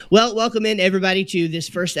Well, welcome in everybody to this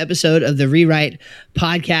first episode of the Rewrite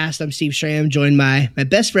podcast. I'm Steve Schramm, joined by my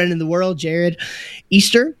best friend in the world, Jared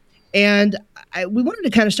Easter. And we wanted to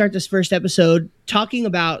kind of start this first episode talking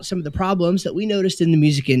about some of the problems that we noticed in the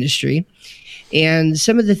music industry and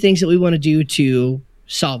some of the things that we want to do to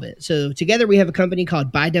solve it. So together we have a company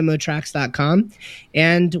called BuyDemoTracks.com,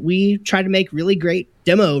 and we try to make really great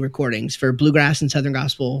demo recordings for bluegrass and Southern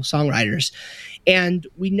gospel songwriters. And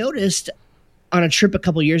we noticed on a trip a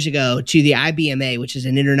couple years ago to the IBMA, which is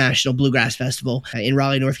an International Bluegrass Festival in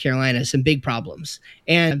Raleigh, North Carolina, some big problems.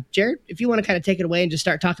 And Jared, if you want to kind of take it away and just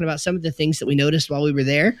start talking about some of the things that we noticed while we were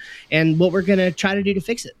there and what we're going to try to do to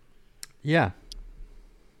fix it. Yeah.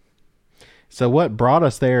 So what brought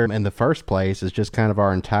us there in the first place is just kind of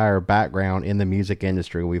our entire background in the music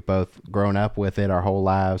industry. We've both grown up with it our whole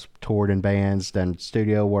lives, toured in bands, done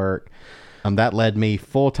studio work. That led me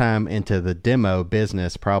full-time into the demo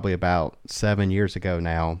business probably about 7 years ago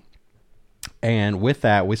now. And with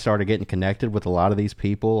that, we started getting connected with a lot of these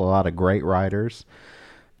people, a lot of great writers,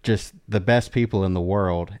 just the best people in the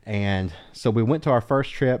world. And so we went to our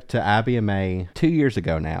first trip to IBMA 2 years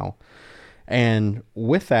ago now. And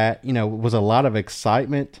with that, it was a lot of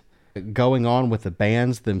excitement going on with the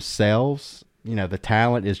bands themselves. The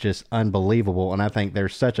talent is just unbelievable. And I think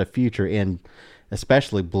there's such a future in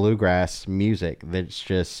especially bluegrass music it's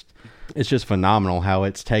just phenomenal how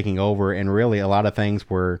it's taking over, and really a lot of things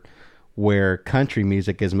where country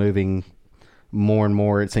music is moving more and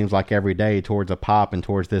more, it seems like every day, towards a pop and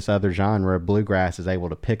towards this other genre. Bluegrass is able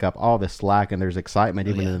to pick up all this slack, and there's excitement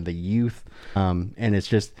even in the youth, and it's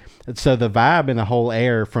just, so the vibe in the whole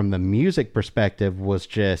air from the music perspective was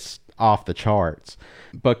just off the charts,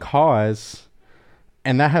 because,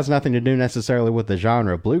 and that has nothing to do necessarily with the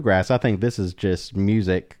genre of bluegrass. I think this is just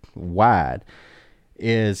music wide.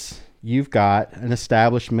 Is you've got an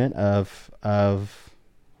establishment of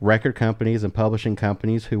record companies and publishing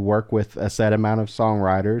companies who work with a set amount of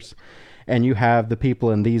songwriters, and you have the people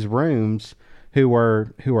in these rooms who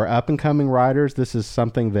are up and coming writers. This is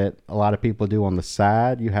something that a lot of people do on the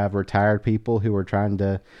side. You have retired people who are trying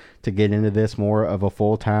to get into this more of a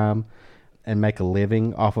full time and make a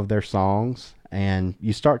living off of their songs. And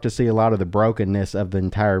you start to see a lot of the brokenness of the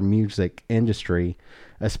entire music industry,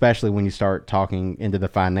 especially when you start talking into the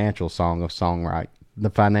financial side of songwriting,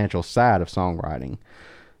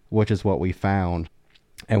 which is what we found.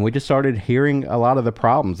 And we just started hearing a lot of the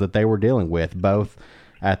problems that they were dealing with, both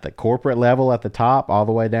at the corporate level at the top, all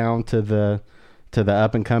the way down to the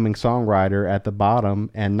up and coming songwriter at the bottom,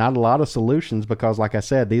 and not a lot of solutions, because like I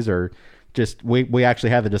said, these are just, we actually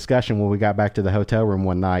had the discussion when we got back to the hotel room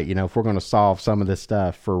one night, if we're going to solve some of this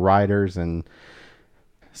stuff for writers and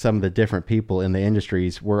some of the different people in the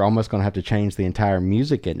industries, we're almost going to have to change the entire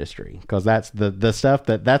music industry, because that's the stuff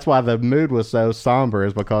that's why the mood was so somber,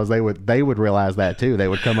 is because they would realize that too. They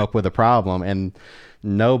would come up with a problem and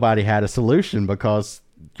nobody had a solution, because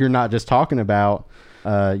you're not just talking about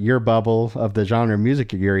your bubble of the genre of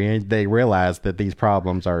music you're in. They realize that these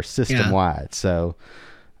problems are system wide. So,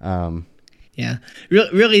 yeah,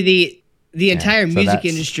 really the entire music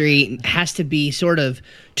industry has to be sort of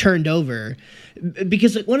turned over,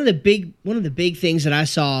 because like one of the big things that I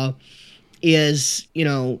saw is,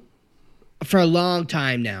 for a long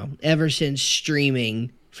time now, ever since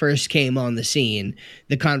streaming first came on the scene,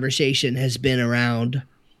 the conversation has been around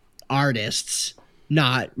artists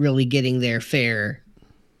not really getting their fair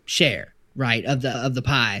share, right, of the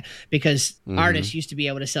pie, because artists used to be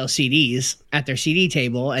able to sell CDs at their CD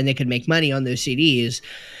table and they could make money on those CDs.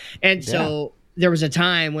 And so there was a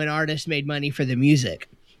time when artists made money for the music.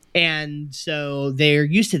 And so they're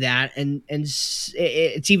used to that. And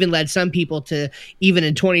it's even led some people to, even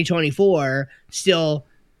in 2024, still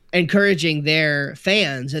encouraging their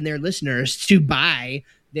fans and their listeners to buy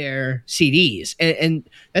their CDs. And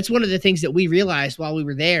that's one of the things that we realized while we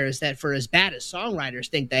were there, is that for as bad as songwriters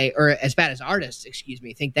as bad as artists,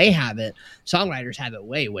 think they have it, songwriters have it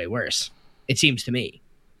way, way worse, it seems to me.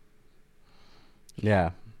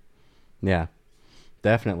 Yeah,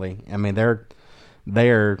 definitely. I mean,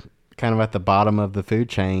 they're kind of at the bottom of the food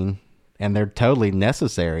chain, and they're totally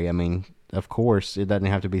necessary. I mean, of course, it doesn't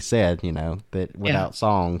have to be said, that without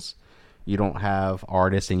songs, you don't have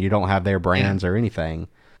artists and you don't have their brands or anything.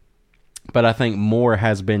 But I think more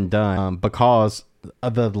has been done because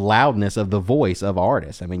of the loudness of the voice of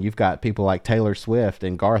artists. I mean, you've got people like Taylor Swift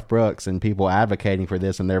and Garth Brooks and people advocating for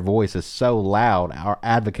this, and their voice is so loud,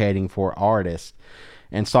 advocating for artists,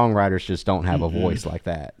 and songwriters just don't have a voice like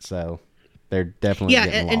that. So they're definitely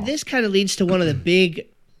getting lost. And this kind of leads to one of the big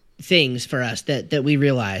things for us that we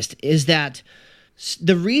realized, is that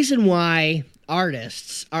the reason why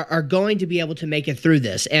artists are going to be able to make it through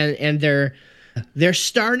this, and they're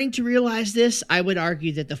starting to realize this. I would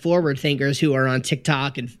argue that the forward thinkers who are on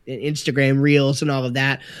TikTok and Instagram Reels and all of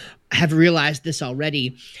that have realized this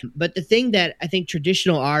already. But the thing that I think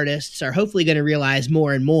traditional artists are hopefully going to realize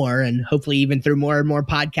more and more, and hopefully even through more and more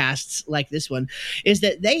podcasts like this one, is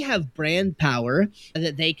that they have brand power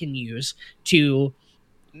that they can use to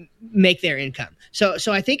make their income. So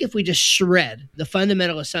I think if we just shred the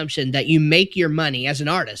fundamental assumption that you make your money as an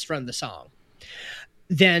artist from the song,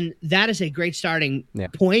 then that is a great starting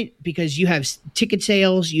point, because you have ticket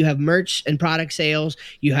sales, you have merch and product sales,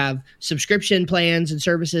 you have subscription plans and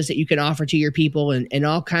services that you can offer to your people, and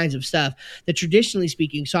all kinds of stuff that traditionally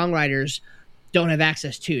speaking songwriters don't have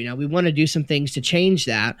access to. Now, we want to do some things to change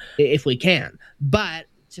that if we can. But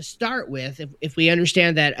to start with, if we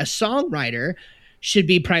understand that a songwriter should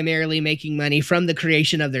be primarily making money from the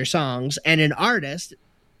creation of their songs, and an artist,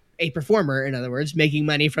 a performer, in other words, making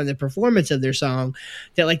money from the performance of their song,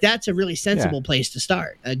 that's a really sensible place to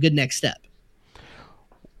start, a good next step.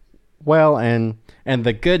 Well, and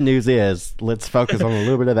the good news is, let's focus on a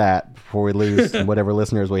little bit of that before we lose whatever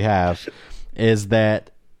listeners we have, is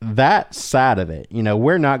that side of it,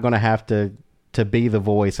 we're not going to have to be the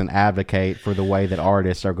voice and advocate for the way that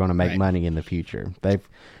artists are going to make money in the future.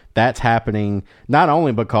 That's happening not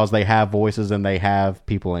only because they have voices and they have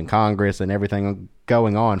people in Congress and everything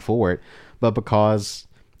going on for it, but because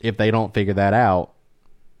if they don't figure that out,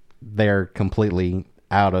 they're completely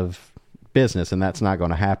out of business, and that's not going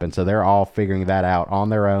to happen. So they're all figuring that out on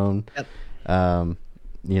their own. Yep.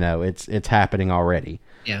 It's happening already.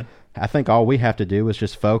 Yeah. I think all we have to do is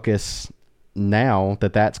just focus now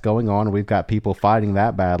that that's going on. We've got people fighting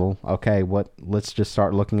that battle. Okay, let's just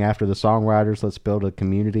start looking after the songwriters. Let's build a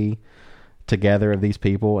community together of these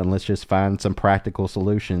people, and let's just find some practical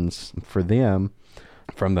solutions for them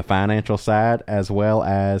from the financial side, as well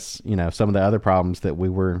as, some of the other problems that we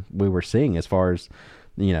were seeing, as far as,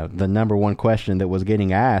 the number one question that was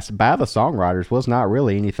getting asked by the songwriters was not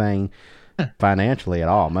really anything financially at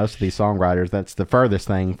all. Most of these songwriters, that's the furthest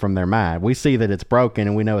thing from their mind. We see that it's broken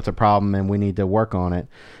and we know it's a problem and we need to work on it,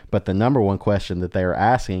 but the number one question that they're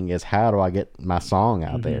asking is, how do I get my song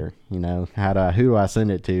out there? Who do I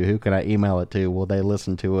send it to? Who can I email it to? Will they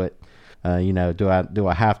listen to it? Do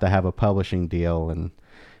I have to have a publishing deal, and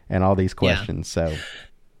all these questions? So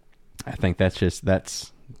I think that's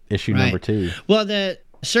issue number 2. Well,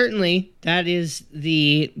 certainly that is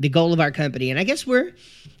the goal of our company. And I guess we're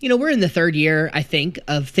in the 3rd year, I think,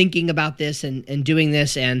 of thinking about this and doing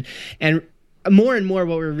this, and more and more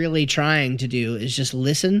what we're really trying to do is just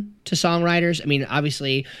listen to songwriters. I mean,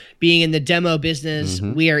 obviously, being in the demo business,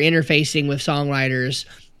 we are interfacing with songwriters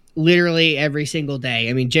literally every single day.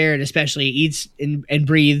 I mean, Jared especially eats and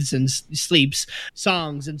breathes and sleeps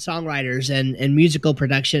songs and songwriters and musical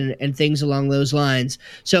production and things along those lines.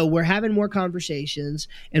 So we're having more conversations,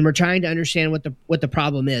 and we're trying to understand what the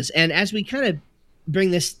problem is. And as we kind of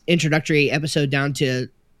bring this introductory episode down to,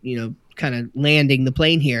 kind of landing the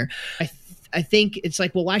plane here, I think it's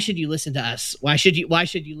like, well, why should you listen to us? Why should you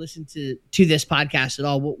listen to this podcast at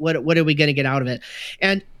all? What are we going to get out of it?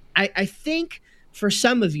 And I think for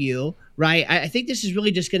some of you, right, I think this is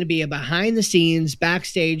really just going to be a behind the scenes,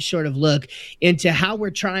 backstage sort of look into how we're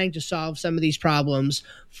trying to solve some of these problems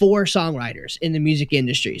for songwriters in the music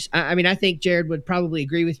industries. I mean, I think Jared would probably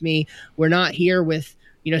agree with me. We're not here with,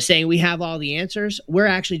 saying we have all the answers. We're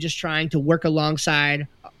actually just trying to work alongside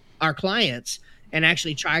our clients and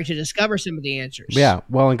actually try to discover some of the answers. Yeah.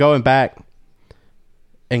 Well, and going back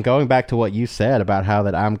to what you said about how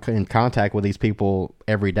that I'm in contact with these people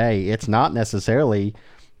every day, it's not necessarily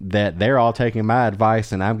that they're all taking my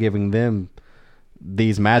advice and I'm giving them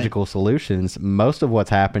these magical solutions. Most of what's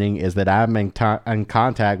happening is that I'm in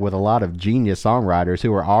contact with a lot of genius songwriters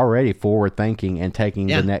who are already forward thinking and taking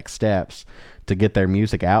the next steps to get their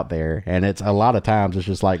music out there. And it's a lot of times it's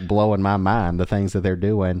just like blowing my mind, the things that they're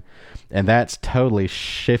doing. And that's totally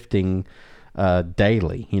shifting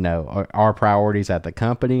daily, our priorities at the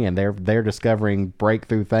company, and they're discovering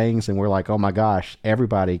breakthrough things, and we're like, oh my gosh,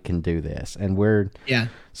 everybody can do this. And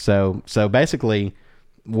so basically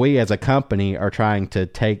we as a company are trying to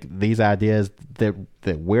take these ideas that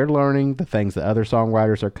we're learning, the things that other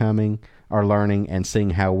songwriters are learning, and seeing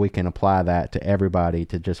how we can apply that to everybody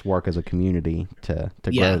to just work as a community to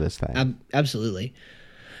grow this thing. Absolutely.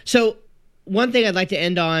 So one thing I'd like to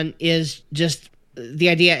end on is just the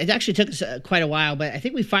idea. It actually took us quite a while, but I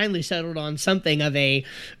think we finally settled on something of a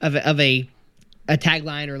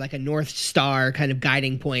tagline, or like a North Star kind of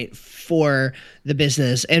guiding point for the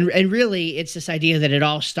business. And really it's this idea that it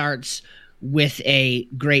all starts with a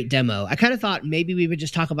great demo. I kind of thought maybe we would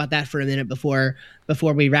just talk about that for a minute before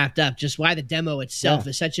we wrapped up, just why the demo itself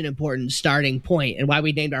is such an important starting point and why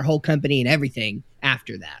we named our whole company and everything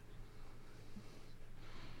after that.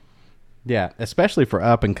 Yeah, especially for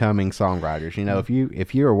up and coming songwriters. You know, if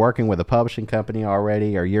you are working with a publishing company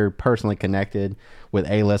already, or you're personally connected with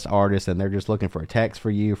A-list artists and they're just looking for a text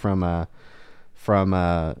for you from a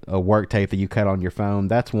work tape that you cut on your phone,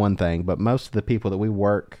 that's one thing. But most of the people that we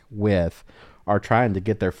work with are trying to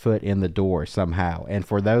get their foot in the door somehow. And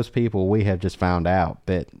for those people, we have just found out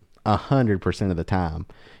that 100% of the time,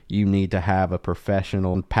 you need to have a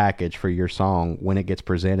professional package for your song when it gets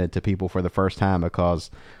presented to people for the first time,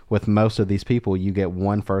 because with most of these people, you get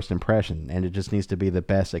one first impression, and it just needs to be the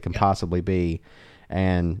best it can possibly be.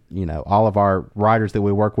 And, you know, all of our writers that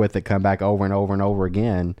we work with that come back over and over and over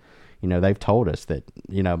again, you know, they've told us that,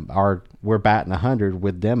 you know, we're batting 100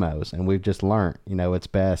 with demos, and we've just learned, you know, it's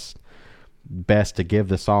best to give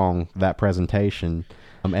the song that presentation.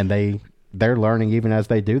 And they're learning even as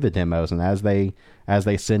they do the demos, and as they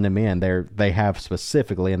send them in, they have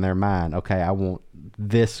specifically in their mind, okay, I want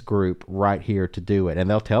this group right here to do it. And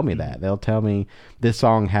they'll tell me that. They'll tell me this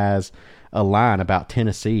song has a line about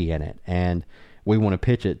Tennessee in it, and we want to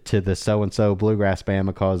pitch it to the so-and-so bluegrass band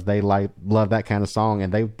because they love that kind of song,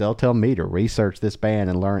 and they'll tell me to research this band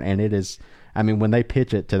and learn. And it is, I mean, when they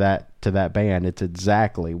pitch it to that band, it's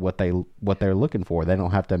exactly what they're looking for. They don't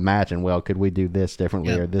have to imagine, well, could we do this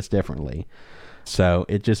differently or this differently? So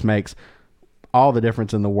it just makes all the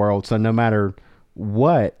difference in the world. So no matter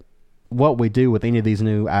what we do with any of these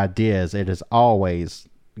new ideas, it has always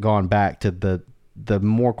gone back to the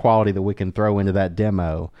more quality that we can throw into that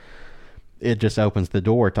demo. It just opens the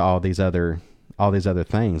door to all these other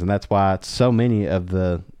things, and that's why so many of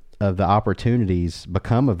the opportunities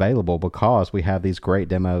become available, because we have these great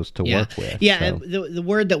demos to work with. Yeah, so. And the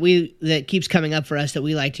word that keeps coming up for us that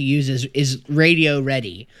we like to use is radio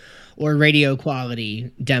ready, or radio quality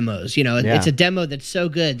demos. You know, it's a demo that's so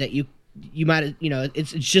good that you might, you know,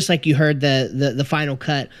 it's just like you heard the final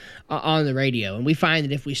cut on the radio. And we find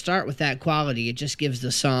that if we start with that quality, it just gives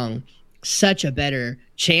the song such a better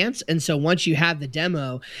chance. And so once you have the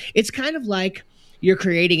demo, it's kind of like you're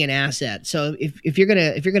creating an asset. So if you're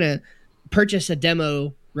gonna purchase a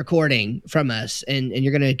demo recording from us, and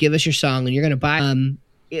you're gonna give us your song, and you're gonna buy,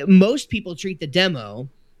 most people treat the demo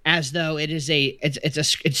as though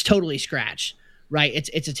it's totally scratch, right?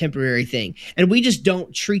 It's a temporary thing. And we just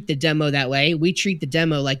don't treat the demo that way. We treat the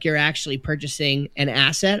demo like you're actually purchasing an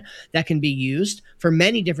asset that can be used for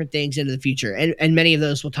many different things into the future. And many of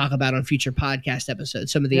those we'll talk about on future podcast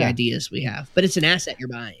episodes, some of the ideas we have. But it's an asset you're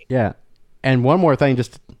buying. Yeah. And one more thing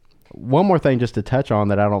just to touch on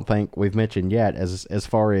that I don't think we've mentioned yet, as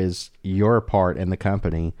far as your part in the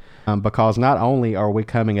company, because not only are we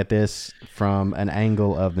coming at this from an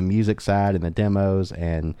angle of the music side and the demos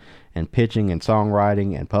and pitching and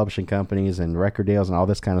songwriting and publishing companies and record deals and all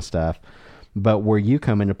this kind of stuff, but where you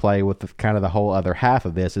come into play with the whole other half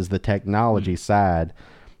of this is the technology side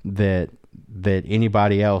that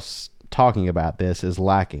anybody else talking about this is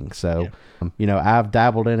lacking. So, you know, I've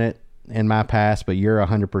dabbled in it in my past, but you're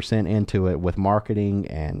 100% into it with marketing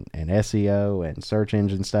and SEO and search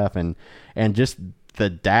engine stuff, and just the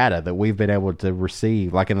data that we've been able to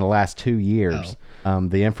receive, like in the last 2 years,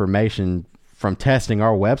 the information from testing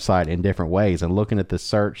our website in different ways and looking at the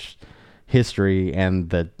search history and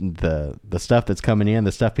the stuff that's coming in,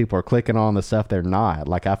 the stuff people are clicking on, the stuff they're not.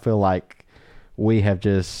 Like, I feel like we have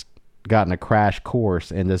just gotten a crash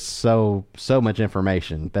course into so much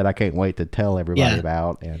information that I can't wait to tell everybody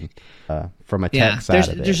about. And from a tech side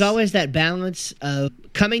of this, there's always that balance of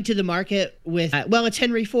coming to the market with it's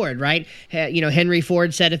Henry Ford, right? You know, Henry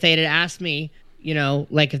Ford said if they had asked me, you know,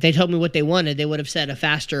 like if they told me what they wanted, they would have said a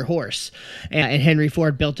faster horse, and Henry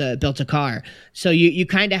Ford built a car. So you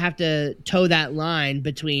kind of have to toe that line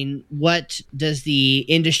between what does the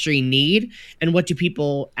industry need and what do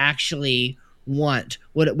people actually want.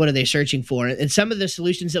 What are they searching for? And some of the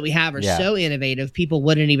solutions that we have are so innovative, people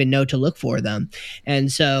wouldn't even know to look for them.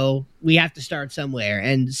 And so we have to start somewhere.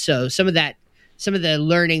 And so some of the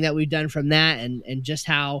learning that we've done from that, and just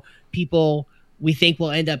how people we think will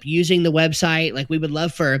end up using the website. Like, we would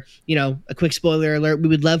love for, you know, a quick spoiler alert, we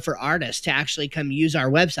would love for artists to actually come use our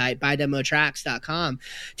website, buydemotracks.com,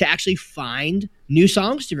 to actually find new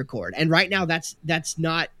songs to record. And right now that's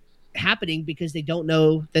not happening because they don't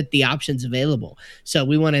know that the option's available. So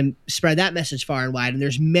we want to spread that message far and wide. And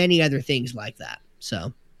there's many other things like that.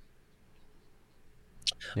 So,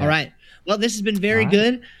 all right. Well, this has been very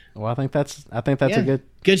good. Well, I think that's a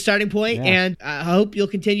good starting point, and I hope you'll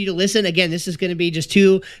continue to listen. Again, this is going to be just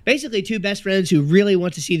two best friends who really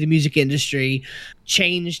want to see the music industry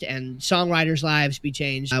changed and songwriters' lives be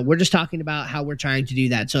changed. We're just talking about how we're trying to do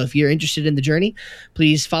that. So if you're interested in the journey,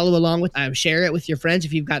 please follow along with, share it with your friends.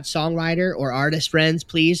 If you've got songwriter or artist friends,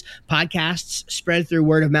 please, podcasts spread through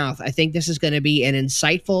word of mouth. I think this is going to be an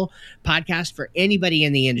insightful podcast for anybody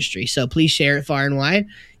in the industry. So please share it far and wide,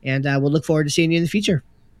 and we'll look forward to seeing you in the future.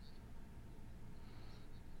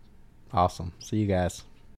 Awesome. See you guys.